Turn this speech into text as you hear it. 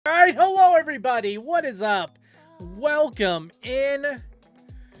Alright, hello everybody! What is up? Welcome in.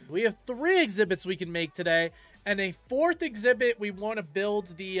 We have 3 exhibits we can make today, and a 4th exhibit we want to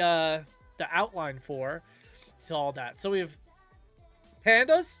build the outline for. So all that. So we have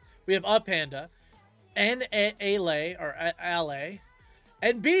pandas, we have a panda, and a lay, or a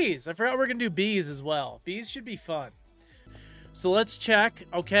and bees. I forgot we're going to do bees as well. Bees should be fun. So let's check.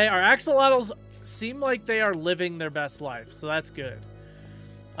 Okay, our axolotls seem like they are living their best life, so that's good.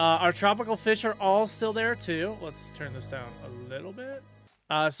 Our tropical fish are all still there too. Let's turn this down a little bit.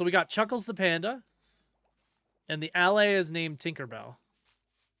 So we got Chuckles the panda, and the alley is named Tinkerbell.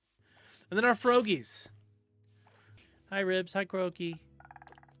 And then our frogies. Hi Ribs, hi Croaky.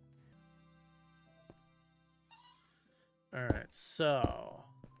 Alright, so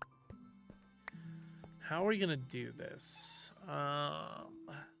how are we gonna do this?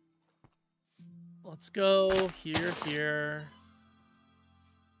 Let's go here.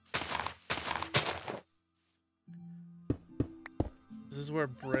 This is where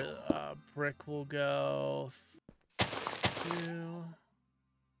Brick will go. 2.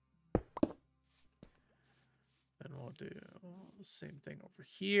 Then we'll do the same thing over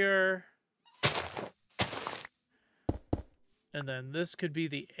here. And then this could be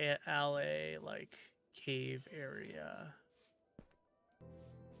the alley, like, cave area.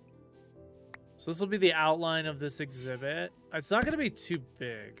 So this will be the outline of this exhibit. It's not going to be too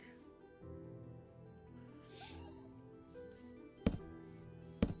big.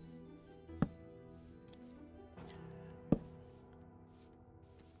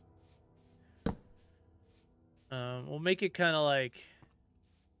 We'll make it kind of like,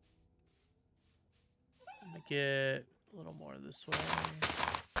 make it a little more this way.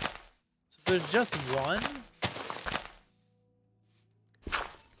 So there's just one.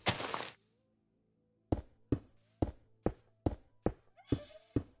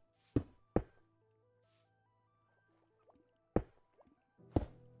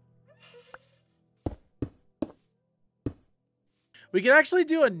 We could actually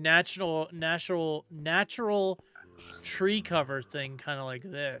do a natural tree cover thing, kind of like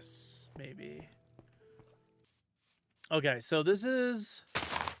this, maybe. Okay, so this is...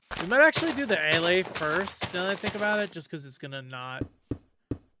 We might actually do the alley first, now that I think about it, just because it's going to not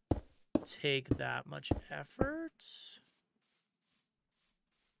take that much effort.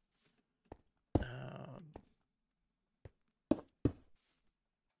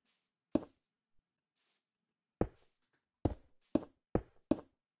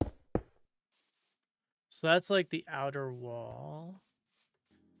 So that's like the outer wall.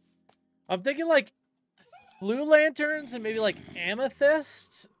 I'm thinking like blue lanterns and maybe like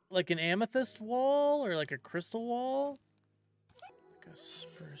amethyst, like an amethyst wall or like a crystal wall. Like a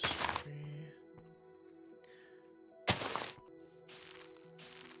spruce tree.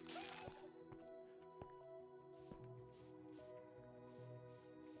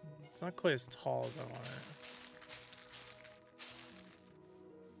 It's not quite as tall as I want it.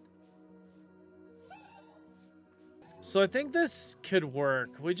 So I think this could work.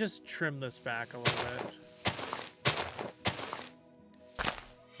 We just trim this back a little bit.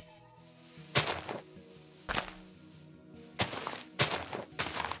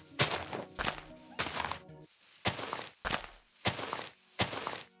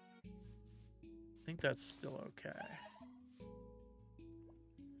 I think that's still okay.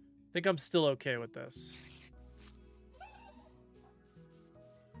 I think I'm still okay with this.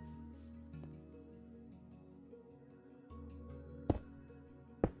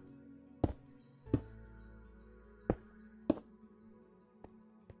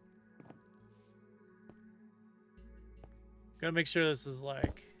 Gotta make sure this is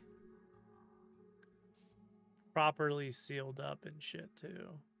like properly sealed up and shit too.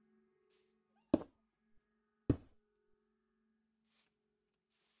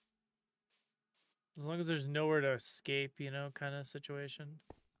 As long as there's nowhere to escape, you know, kind of situation.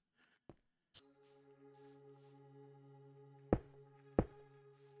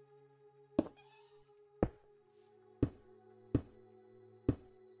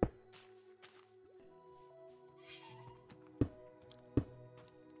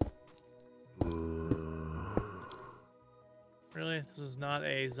 Really? This is not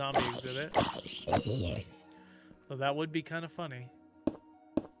a zombie exhibit. So that would be kind of funny.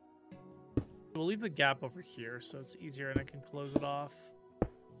 We'll leave the gap over here so it's easier and I can close it off.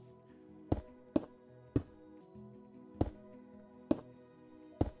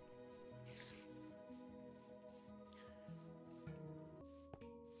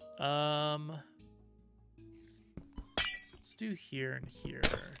 Let's do here and here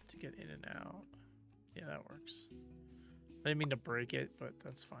to get in and out. Yeah, that works. I didn't mean to break it, but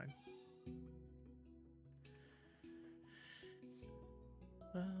that's fine.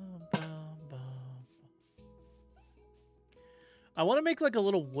 I want to make like a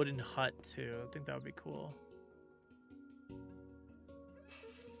little wooden hut too. I think that would be cool.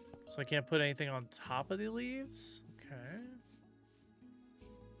 So I can't put anything on top of the leaves? Okay.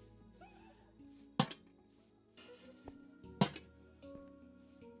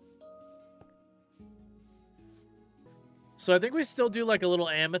 So I think we still do like a little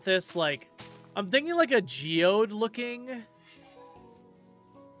amethyst, like I'm thinking like a geode looking,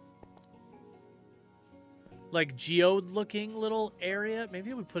 little area.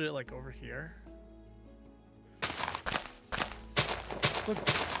 Maybe we put it like over here.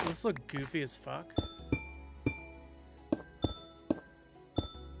 This look goofy as fuck.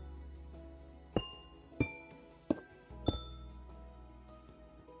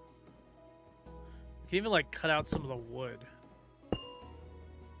 You can even like cut out some of the wood.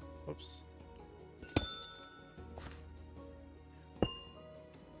 Whoops.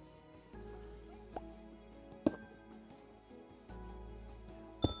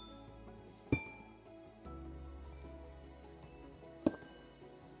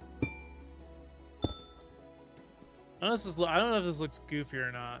 I don't know if this looks goofy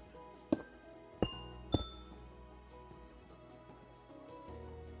or not.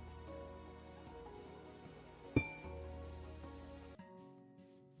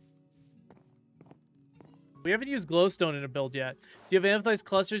 We haven't used glowstone in a build yet. Do you have amethyst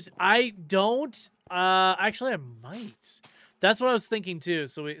clusters? I don't. Actually, I might. That's what I was thinking too.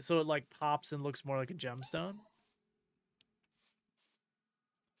 So it like pops and looks more like a gemstone.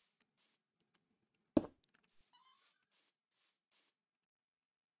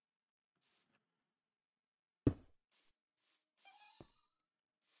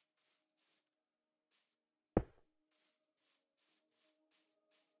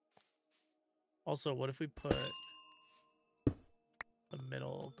 Also, what if we put the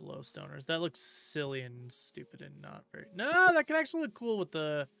middle glowstoners? That looks silly and stupid and not very... No, that can actually look cool with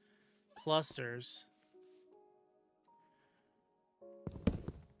the clusters.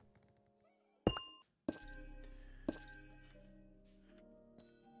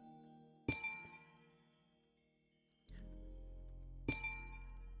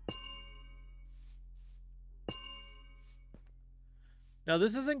 Now,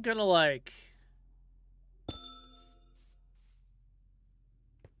 this isn't gonna, like...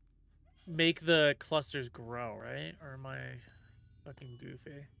 make the clusters grow, right? Or am I fucking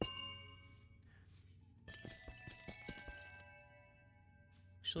goofy?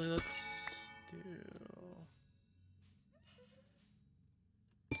 Actually, let's do...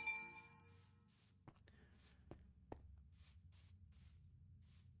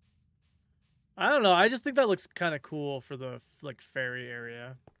 I don't know. I just think that looks kind of cool for the, like, fairy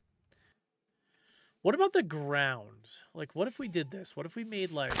area. What about the ground? Like, what if we did this? What if we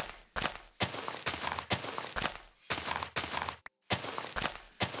made, like...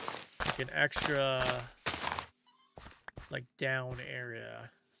 an extra, like, down area.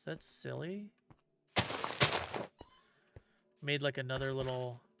 Is that silly? Made, like, another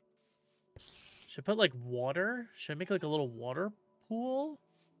little... Should I put, like, water? Should I make, like, a little water pool?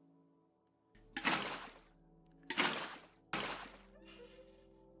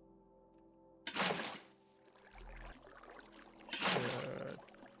 Should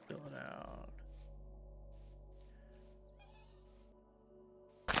fill it out.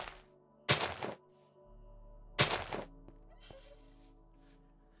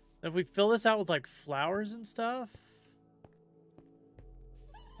 If we fill this out with, like, flowers and stuff,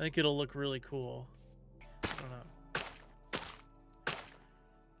 I think it'll look really cool. I don't know.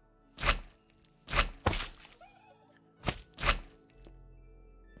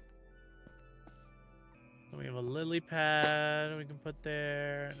 Then we have a lily pad we can put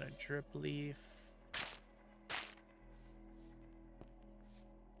there, and a drip leaf.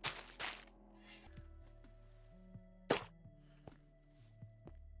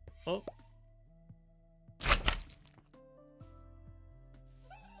 Oh.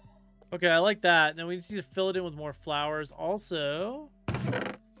 Okay, I like that. Now we just need to fill it in with more flowers. Also,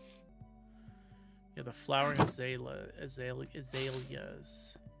 yeah, the flowering azaleas.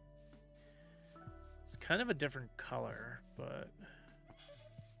 It's kind of a different color, but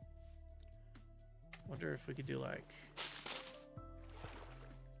I wonder if we could do like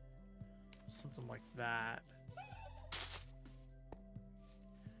something like that.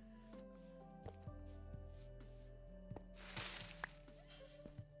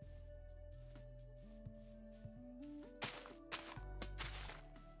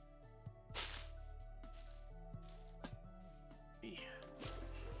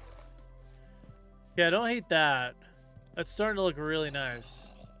 Yeah, I don't hate that. That's starting to look really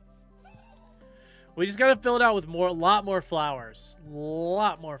nice. We just gotta fill it out with a lot more flowers. A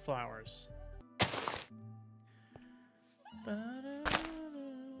lot more flowers.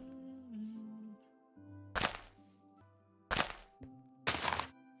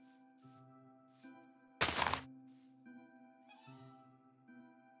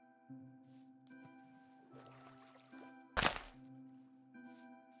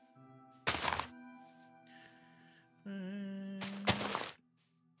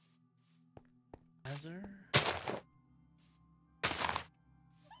 Hazard.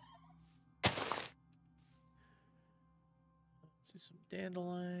 See some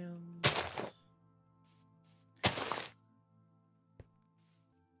dandelions.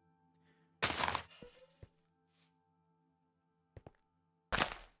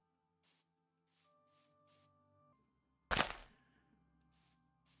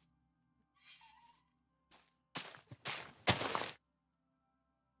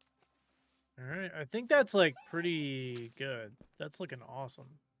 All right, I think that's like pretty good. That's looking awesome.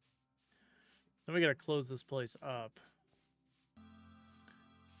 Then we gotta close this place up.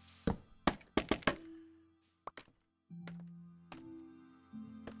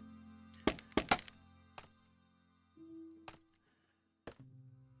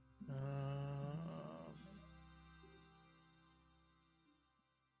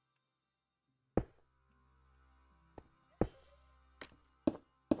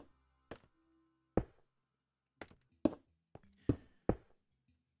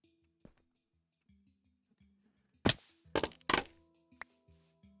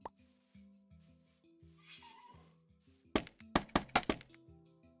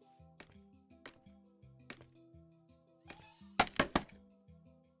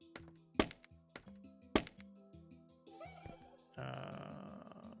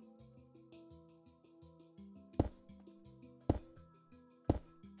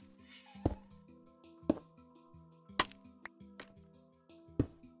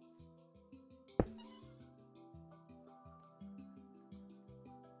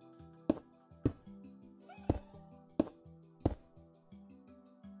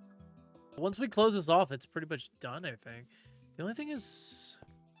 Once we close this off, it's pretty much done, I think. The only thing is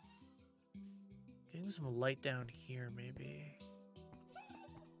getting some light down here, maybe.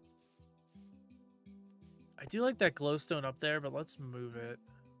 I do like that glowstone up there, but let's move it,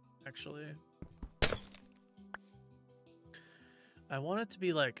 actually. I want it to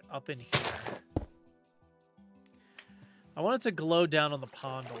be, like, up in here. I want it to glow down on the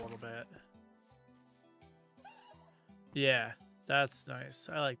pond a little bit. Yeah, that's nice.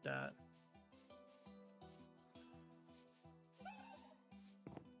 I like that.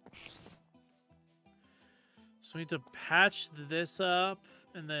 So we need to patch this up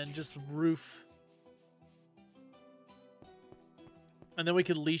and then just roof. And then we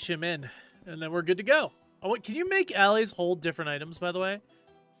could leash him in. And then we're good to go. Oh, wait, can you make allies hold different items, by the way?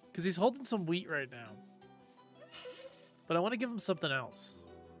 Because he's holding some wheat right now. But I want to give him something else.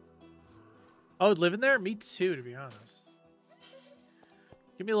 Oh, live in there? Me too, to be honest.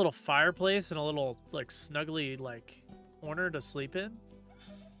 Give me a little fireplace and a little, like, snuggly, like, corner to sleep in.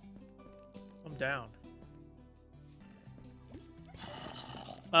 I'm down.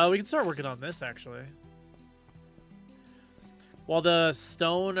 We can start working on this, actually. While the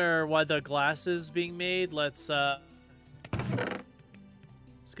stone or while the glass is being made, let's get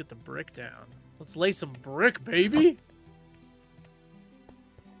the brick down. Let's lay some brick, baby!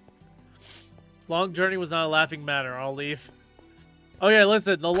 Long journey was not a laughing matter. I'll leave. Okay,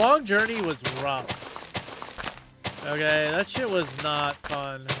 listen. The long journey was rough. Okay, that shit was not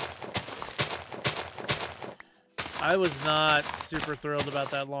fun. I was not super thrilled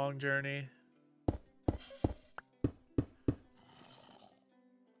about that long journey.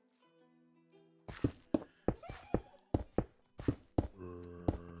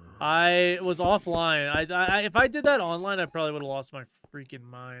 I was offline. If I did that online, I probably would have lost my freaking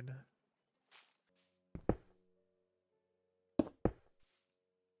mind.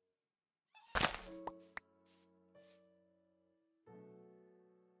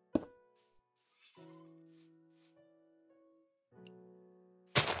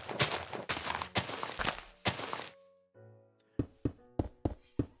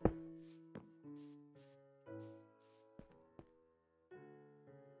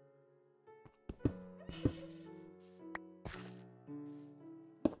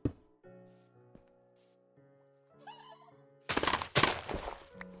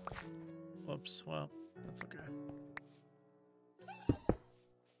 Whoops, well, that's okay.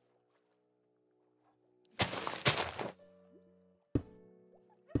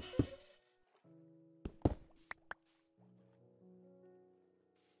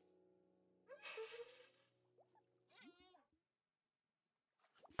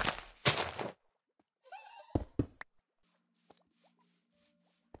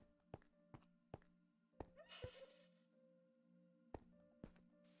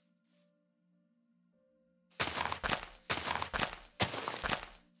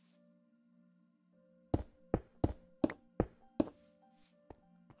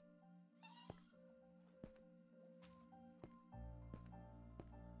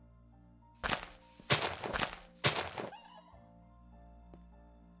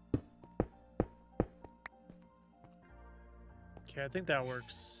 Okay, I think that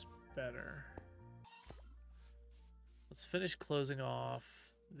works better. Let's finish closing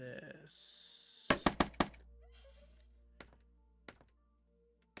off this.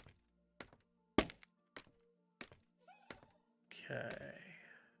 Okay.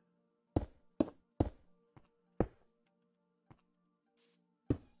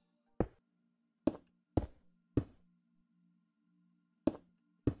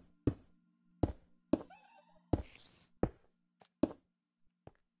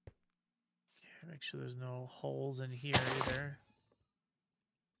 Make sure there's no holes in here either.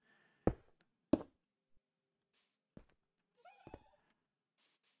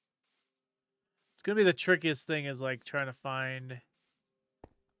 It's gonna be the trickiest thing is like trying to find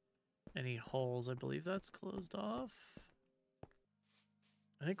any holes. I believe that's closed off.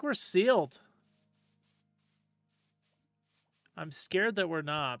 I think we're sealed. I'm scared that we're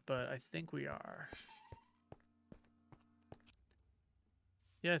not, but I think we are.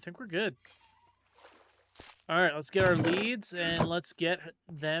 Yeah, I think we're good. All right, let's get our leads and let's get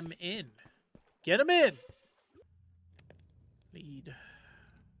them in. Get them in. Lead.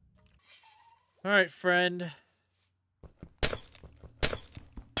 All right, friend.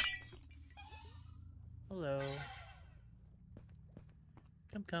 Hello.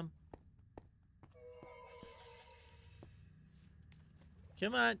 Come.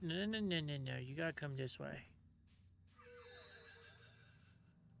 Come on. No. You gotta come this way.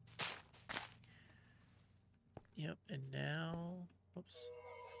 Yep, and now... Oops.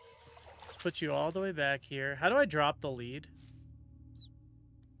 Let's put you all the way back here. How do I drop the lead?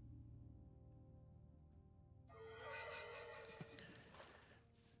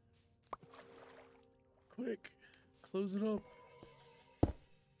 Quick. Close it up.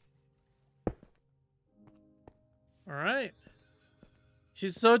 Alright.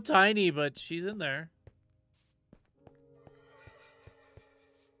 She's so tiny, but she's in there.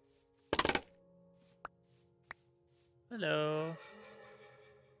 Hello.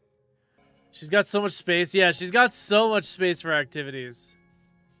 She's got so much space. Yeah, she's got so much space for activities.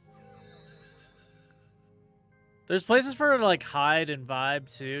 There's places for her to, like, hide and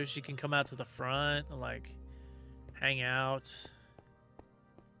vibe, too. She can come out to the front and, like, hang out.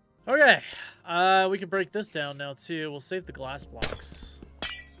 Okay. We can break this down now, too. We'll save the glass blocks.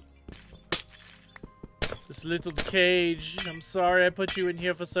 This little cage. I'm sorry I put you in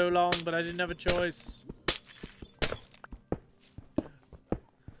here for so long, but I didn't have a choice.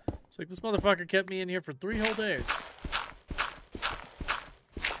 It's like this motherfucker kept me in here for 3 whole days.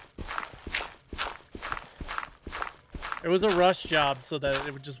 It was a rush job so that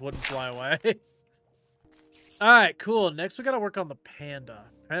it just wouldn't fly away. Alright, cool. Next we gotta work on the panda.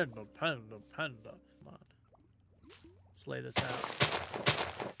 Panda. Come on. Let's lay this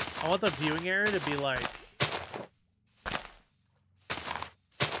out. I want the viewing area to be like...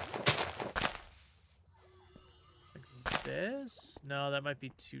 like this? No, that might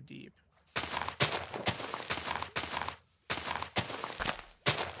be too deep.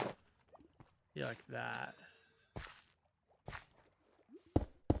 Yeah, like that.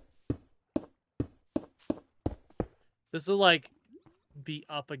 This will like be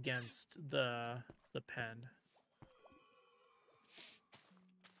up against the pen.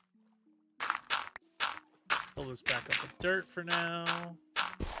 Fill this back up with dirt for now.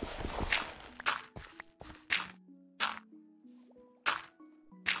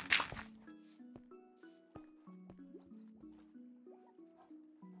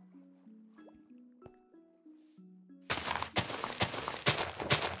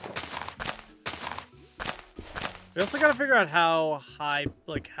 We also gotta figure out how high,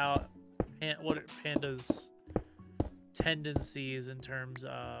 like what Panda's tendencies in terms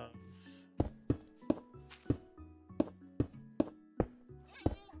of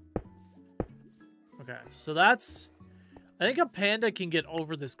okay, so that's I think a panda can get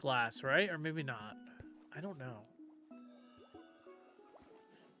over this glass, right? Or maybe not. I don't know.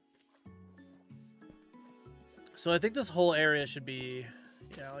 So I think this whole area should be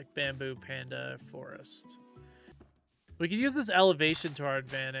like bamboo, panda, forest. We could use this elevation to our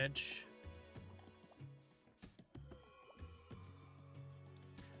advantage.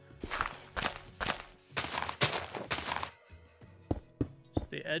 So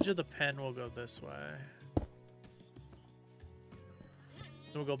the edge of the pen will go this way. Then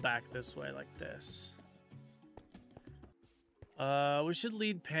we'll go back this way like this. We should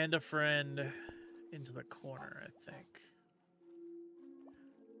lead Panda Friend into the corner, I think.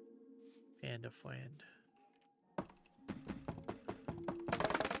 Panda Friend.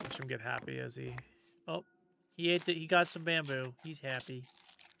 Watch him get happy as he... Oh, he ate he got some bamboo. He's happy.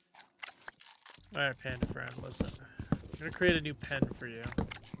 Alright, Panda Friend, listen. gonna create a new pen for you.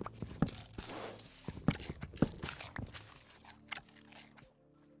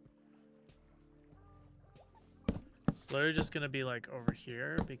 It's literally just gonna be like over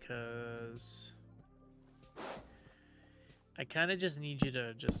here because I kind of just need you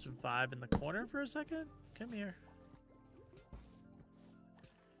to just vibe in the corner for a second. Come here.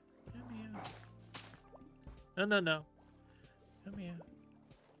 Come here. No, no, no. Come here.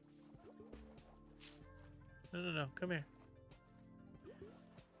 No, no, no. Come here.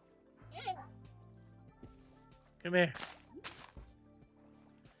 Come here.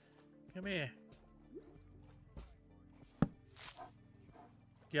 Come here.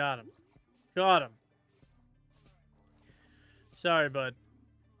 Got him. Got him. Sorry, bud.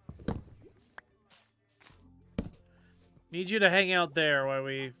 Need you to hang out there while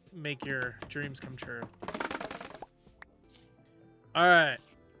we make your dreams come true. Alright.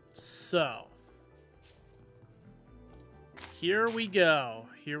 So. Here we go.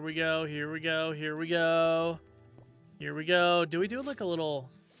 Here we go. Here we go. Here we go. Here we go. Do we do like a little...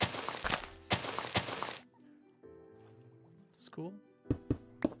 School?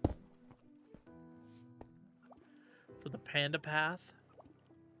 For the panda path?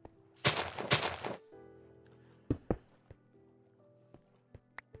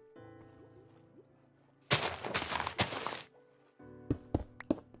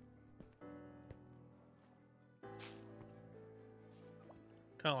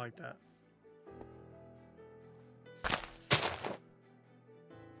 Kind of like that.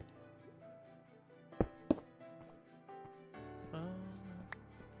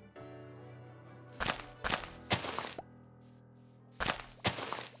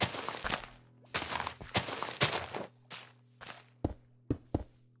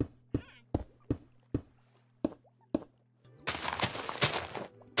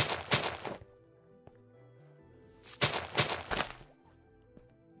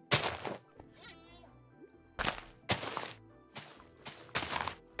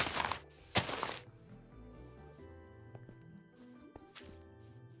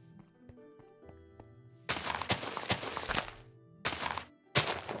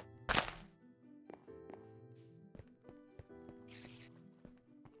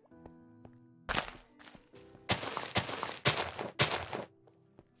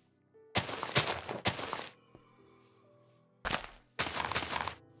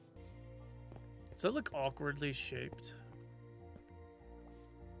 Does that look awkwardly shaped?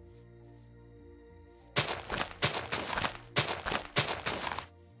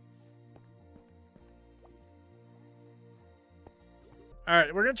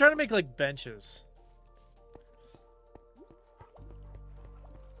 Alright, we're gonna try to make like benches.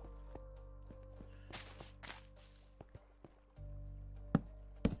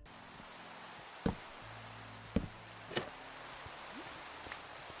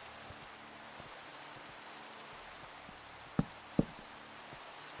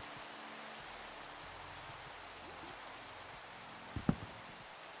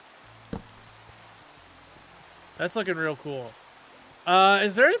 That's looking real cool.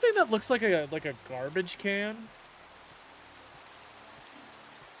 Is there anything that looks like a garbage can?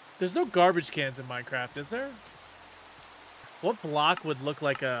 There's no garbage cans in Minecraft, is there? What block would look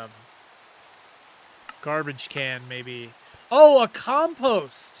like a garbage can, maybe? Oh, a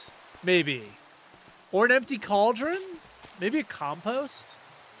compost, maybe. Or an empty cauldron? Maybe a compost?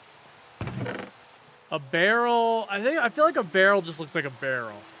 A barrel. I feel like a barrel just looks like a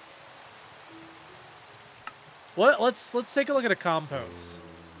barrel. What? Let's take a look at a compost.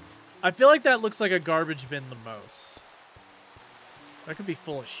 I feel like that looks like a garbage bin the most. That could be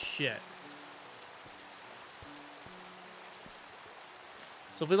full of shit.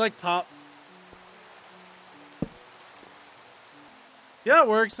 So if we like pop... Yeah, it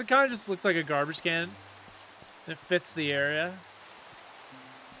works. It kind of just looks like a garbage can. It fits the area.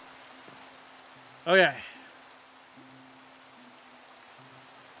 Okay.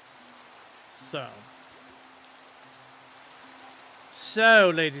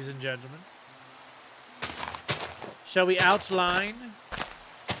 So, ladies and gentlemen, shall we outline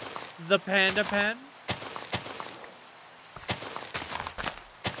the panda pen?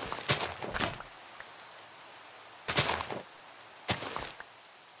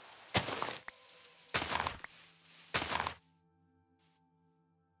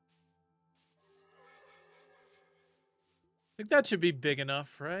 I think that should be big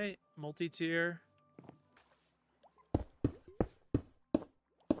enough, right? Multi-tier.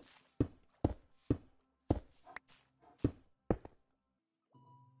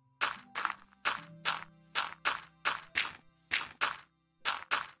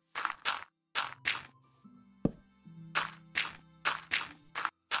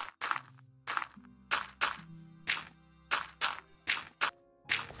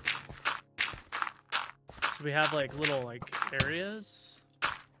 So we have like little like areas.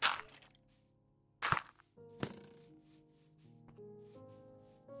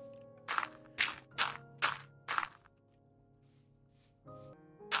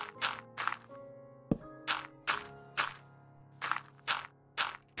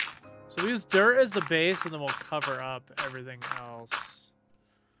 So we use dirt as the base, and then we'll cover up everything else.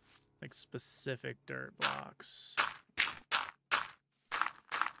 Like specific dirt blocks.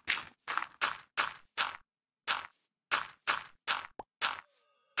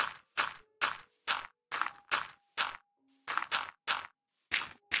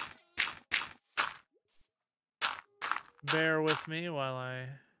 Bear with me while I...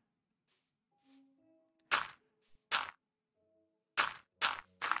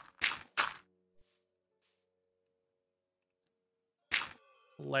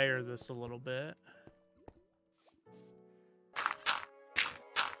 layer this a little bit.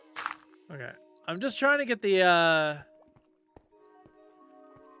 Okay. I'm just trying to get the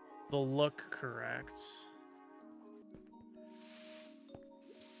look correct.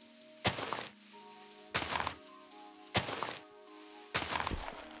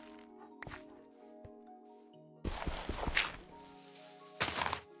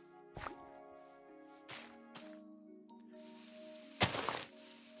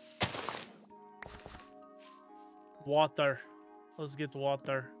 Water. Let's get the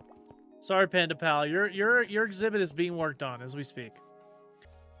water. Sorry, Panda Pal. Your exhibit is being worked on as we speak.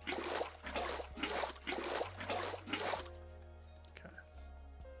 Okay.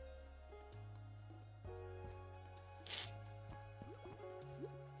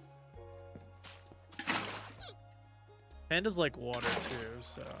 Pandas like water too,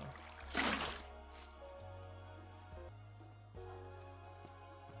 so.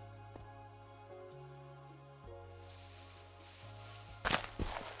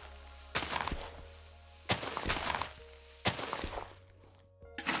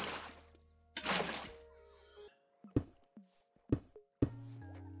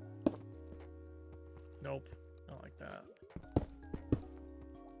 Nope, not like that.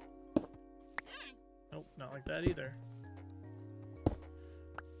 Nope, not like that either.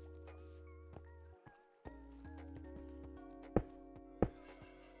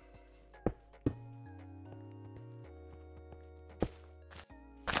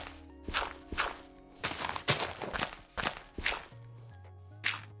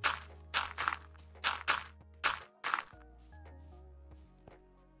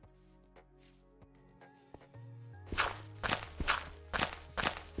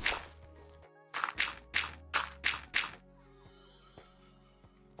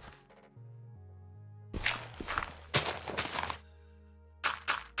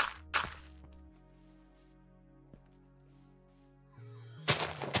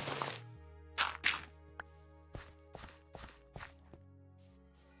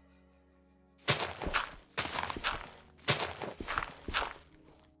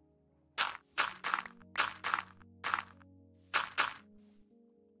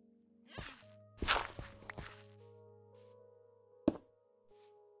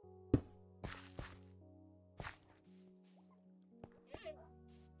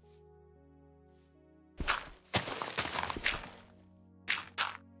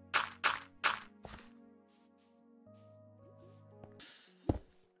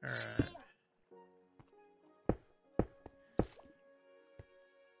 Alright.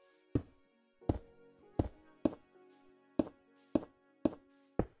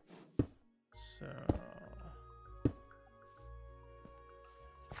 So...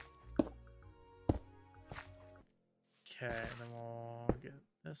 okay, then we'll get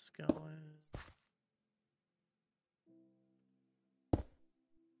this going.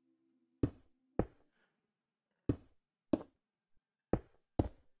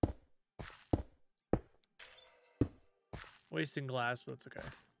 Wasting glass, but it's okay.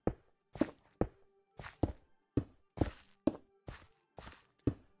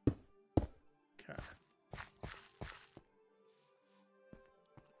 Okay.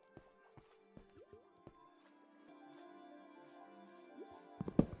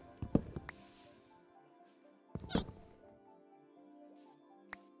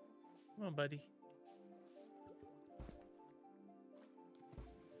 Come on, buddy.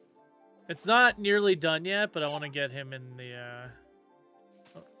 It's not nearly done yet, but I want to get him in the,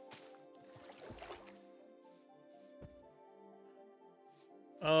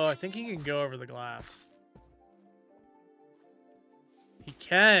 Oh, I think he can go over the glass. He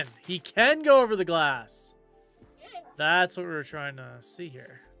can! He can go over the glass! That's what we were trying to see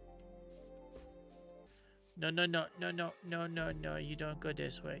here. No, no, no, no, no, no, no, no. You don't go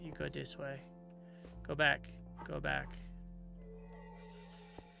this way. You go this way. Go back. Go back.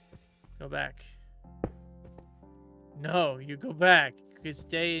 Go back. No, you go back. You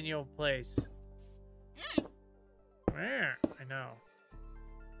stay in your place. Where? I know.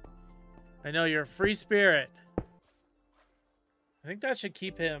 I know, you're a free spirit. I think that should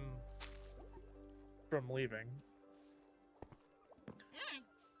keep him from leaving.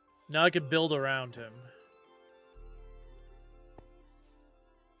 Now I can build around him.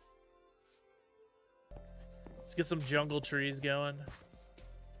 Let's get some jungle trees going.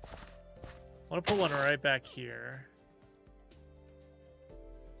 I want to put one right back here.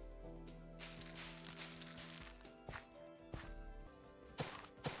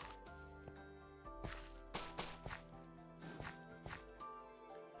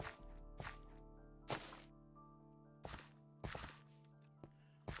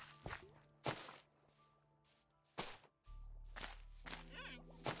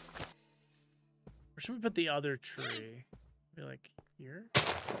 Where should we put the other tree? Maybe like here?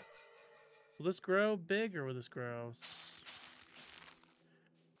 Will this grow big or will this grow?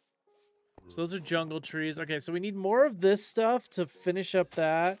 So those are jungle trees. Okay, so we need more of this stuff to finish up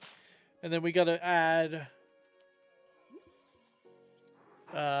that. And then we got to add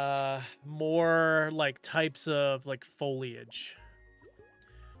more like types of like foliage.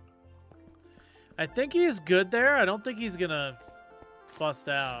 I think he's good there. I don't think he's going to bust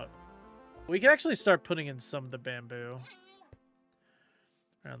out. We can actually start putting in some of the bamboo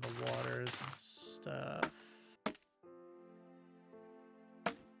around the waters and stuff.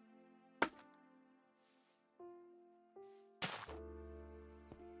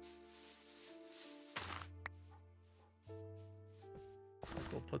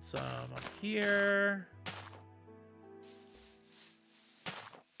 We'll put some up here.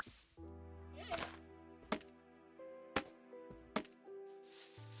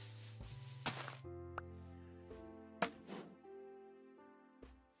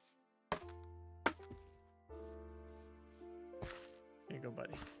 Here you go,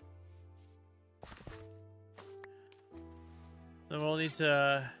 buddy. Then we'll need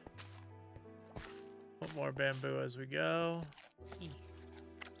to put more bamboo as we go.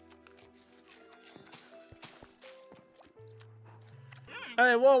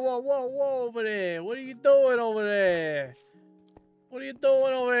 Hey, whoa, whoa, whoa, whoa, over there. What are you doing over there? What are you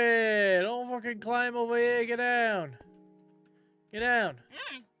doing over there? Don't fucking climb over here. Get down. Get down.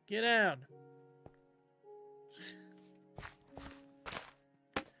 Get down.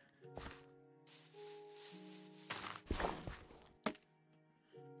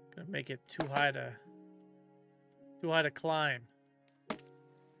 Gonna make it too high to climb.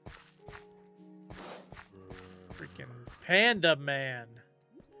 Freaking panda man.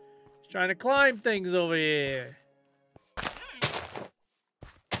 He's trying to climb things over here.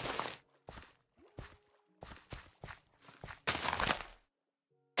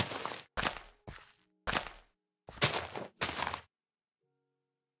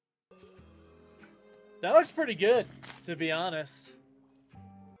 That looks pretty good, to be honest.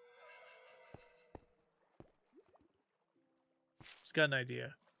 Just got an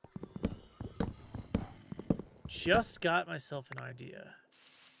idea. Just got myself an idea.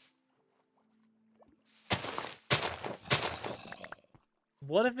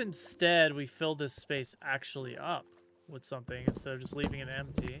 What if instead we fill this space actually up with something instead of just leaving it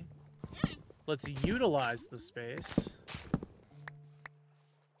empty? Let's utilize the space.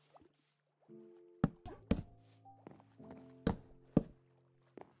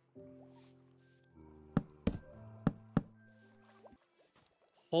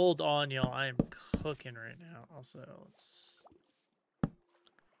 Hold on, y'all. I am cooking right now. Also, let's...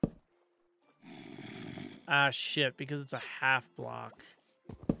 Ah, shit. Because it's a half block.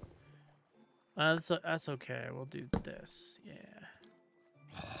 That's okay. We'll do this. Yeah.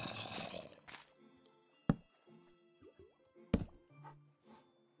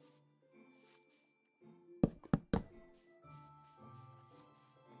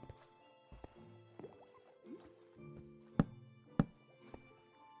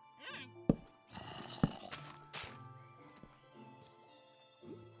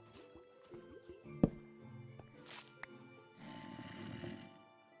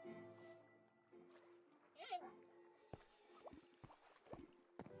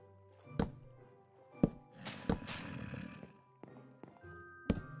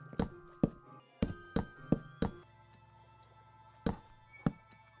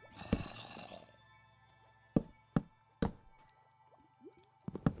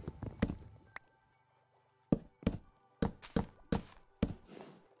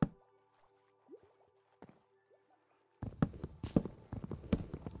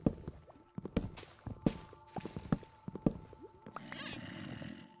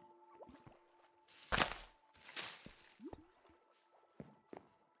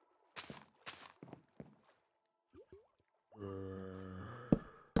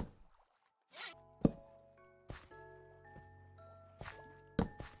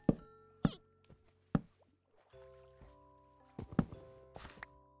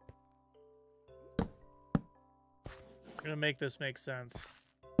 I'm gonna make this make sense.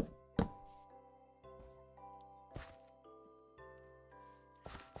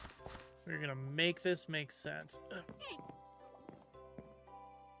 We're gonna make this make sense.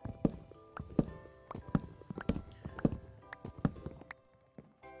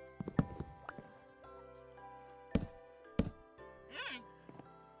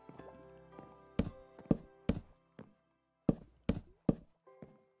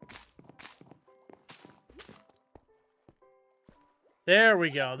 There we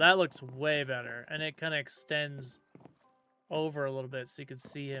go. That looks way better. And it kind of extends over a little bit so you can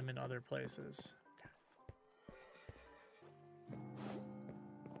see him in other places.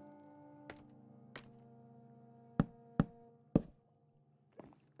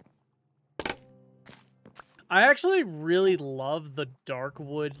 I actually really love the dark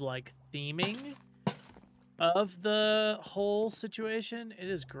wood like theming of the whole situation. It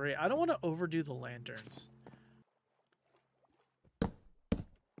is great. I don't want to overdo the lanterns.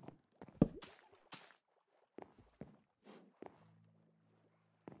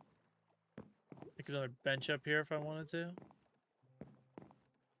 Make another bench up here if I wanted to.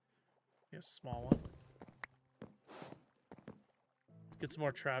 A small one. Let's get some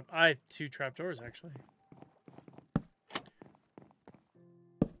more trap. I have 2 trapdoors actually.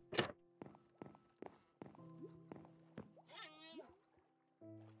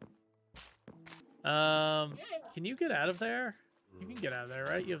 Can you get out of there? You can get out of there,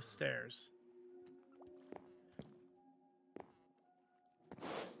 right? You have stairs.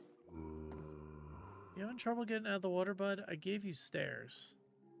 You having trouble getting out of the water, bud? I gave you stairs.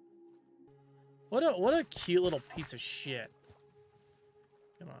 What a cute little piece of shit.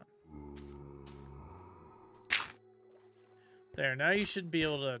 Come on. There, now you should be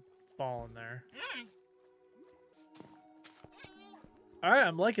able to fall in there. Alright,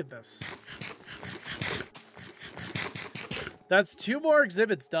 I'm liking this. That's 2 more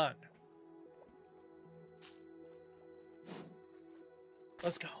exhibits done.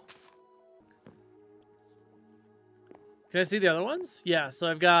 Let's go. Can I see the other ones? Yeah, so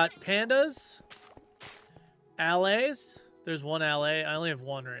I've got pandas, allays. There's 1 alley. I only have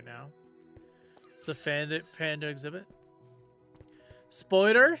 1 right now. It's the panda exhibit.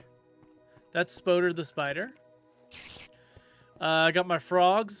 Spoider. That's Spoder the spider. I got my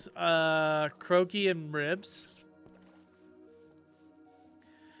frogs, croaky and ribs.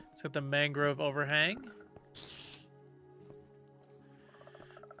 It's got the mangrove overhang.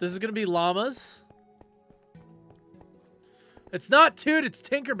 This is going to be llamas. It's not Toot, it's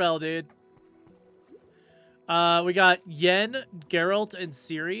Tinkerbell, dude. We got Yen, Geralt, and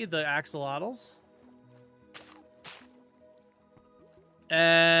Ciri, the axolotls.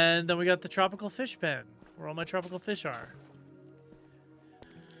 And then we got the tropical fish pen, where all my tropical fish are.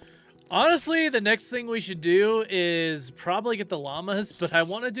 Honestly, the next thing we should do is probably get the llamas, but I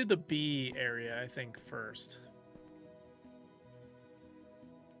want to do the bee area, I think, first.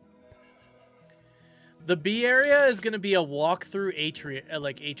 The bee area is going to be a walk-through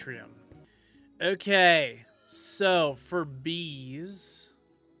atrium. Okay, so for bees,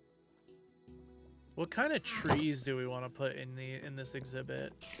 what kind of trees do we want to put in this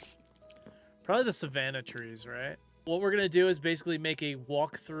exhibit? Probably the savanna trees, right? What we're going to do is basically make a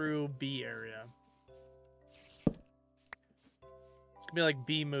walk-through bee area. It's going to be like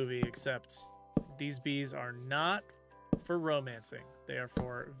Bee Movie, except these bees are not for romancing. They are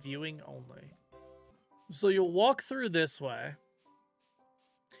for viewing only. So you'll walk through this way.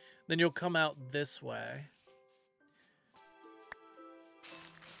 Then you'll come out this way.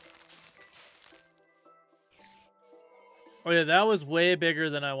 Oh yeah, that was way bigger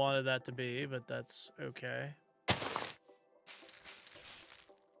than I wanted that to be, but that's okay.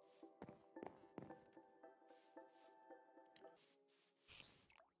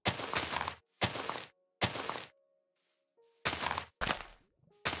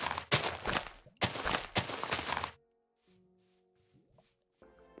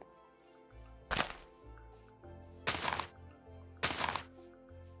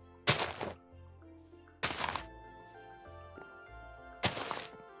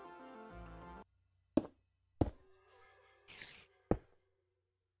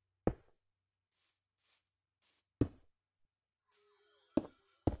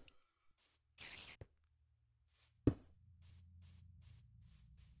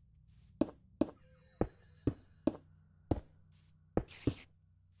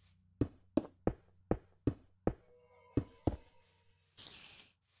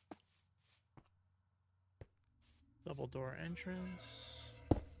 Double door entrance.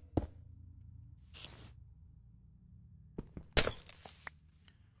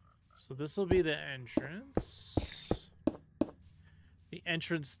 So this will be the entrance. the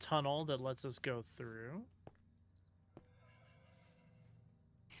entrance tunnel that lets us go through.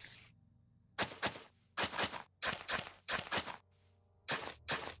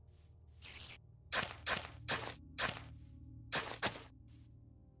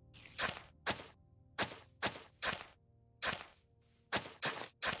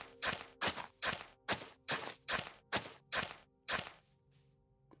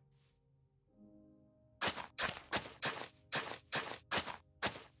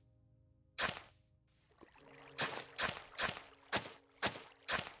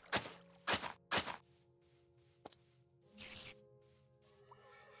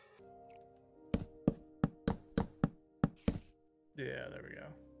 Yeah, there we go.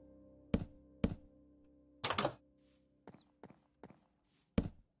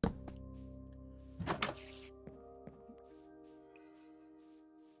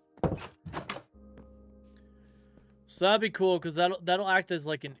 So that'd be cool because that'll act as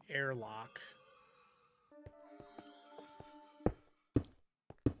like an airlock.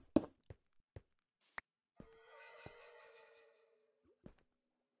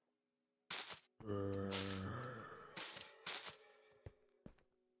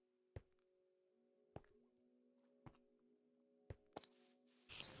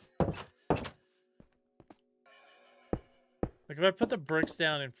 Like if I put the bricks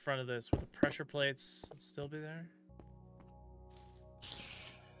down in front of this, would the pressure plates still be there?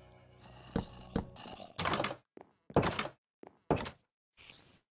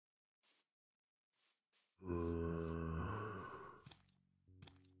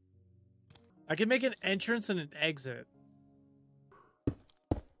 I can make an entrance and an exit.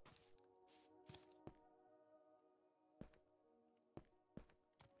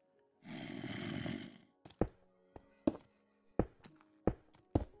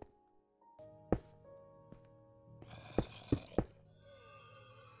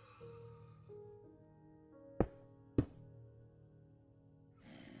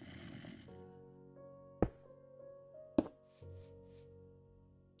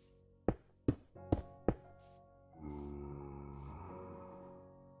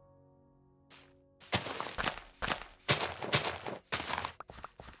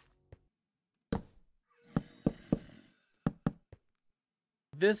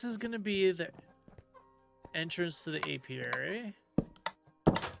 This is going to be the entrance to the apiary.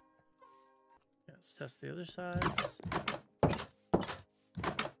 Let's test the other sides.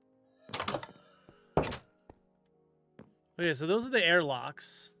 Okay, so those are the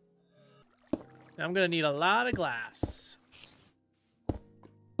airlocks. Now I'm going to need a lot of glass.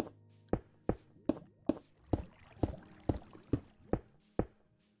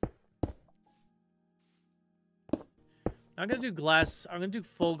 I'm gonna do glass. I'm gonna do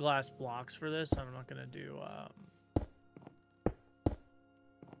full glass blocks for this. I'm not gonna do.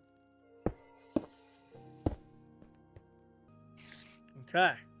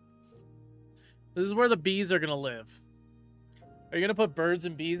 Okay. This is where the bees are gonna live. Are you gonna put birds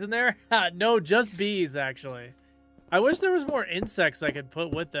and bees in there? No, just bees actually. I wish there was more insects I could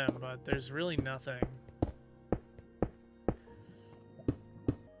put with them, but there's really nothing.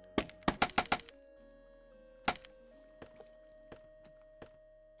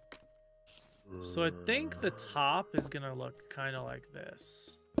 So I think the top is gonna look kind of like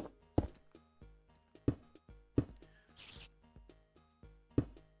this.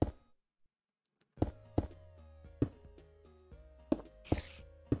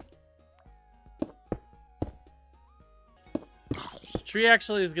 The tree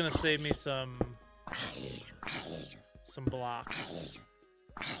actually is gonna save me some blocks.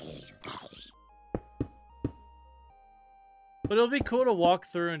 But it'll be cool to walk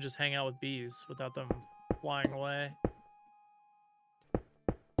through and just hang out with bees without them flying away.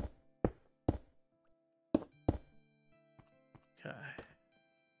 Okay.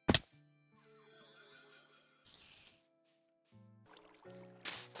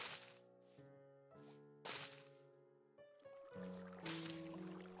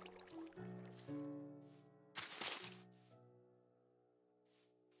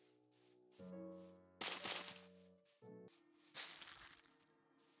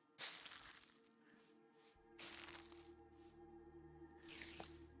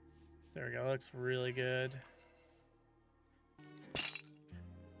 There we go. That looks really good.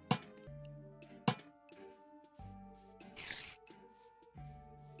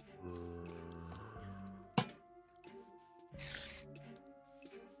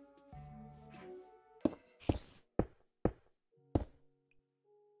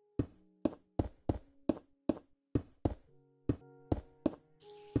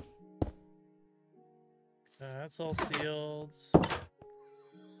 That's all sealed.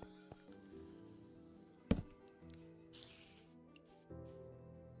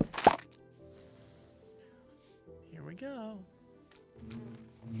 go.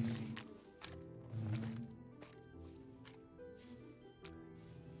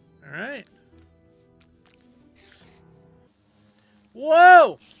 All right.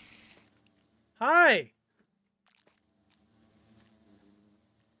 Whoa! Hi!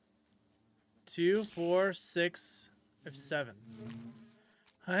 2, 4, 6, 7.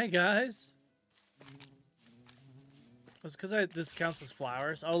 Hi, guys. It's because this counts as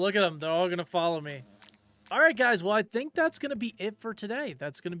flowers. Oh, look at them. They're all going to follow me. All right, guys. Well, I think that's going to be it for today.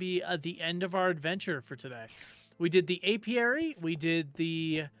 That's going to be the end of our adventure for today. We did the apiary. We did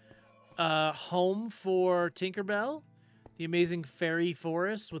the home for Tinkerbell. The amazing fairy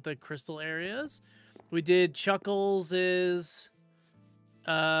forest with the crystal areas. We did Chuckles'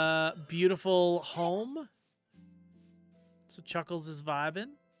 beautiful home. So Chuckles is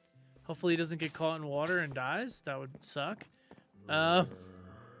vibing. Hopefully he doesn't get caught in water and dies. That would suck.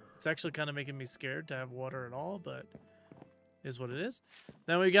 It's actually kind of making me scared to have water at all, but is what it is.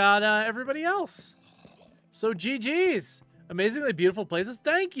 Then we got everybody else. So GG's. Amazingly beautiful places.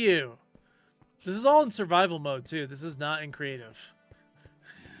 Thank you. This is all in survival mode, too. This is not in creative.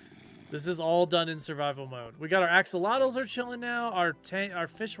 This is all done in survival mode. We got our axolotls are chilling now. Our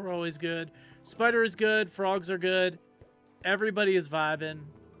fish were always good. Spider is good. Frogs are good. Everybody is vibing.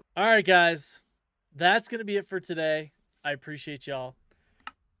 All right, guys. That's going to be it for today. I appreciate y'all.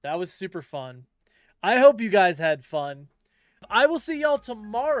 That was super fun. I hope you guys had fun. I will see y'all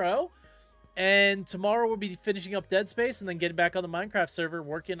tomorrow. And tomorrow we'll be finishing up Dead Space and then getting back on the Minecraft server,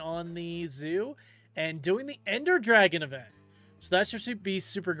 working on the zoo and doing the Ender Dragon event. So that should be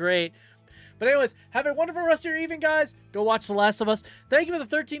super great. But anyways, have a wonderful rest of your evening, guys. Go watch The Last of Us. Thank you for the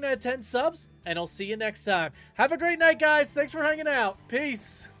 13 out of 10 subs, and I'll see you next time. Have a great night, guys. Thanks for hanging out.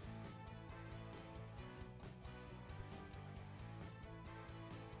 Peace.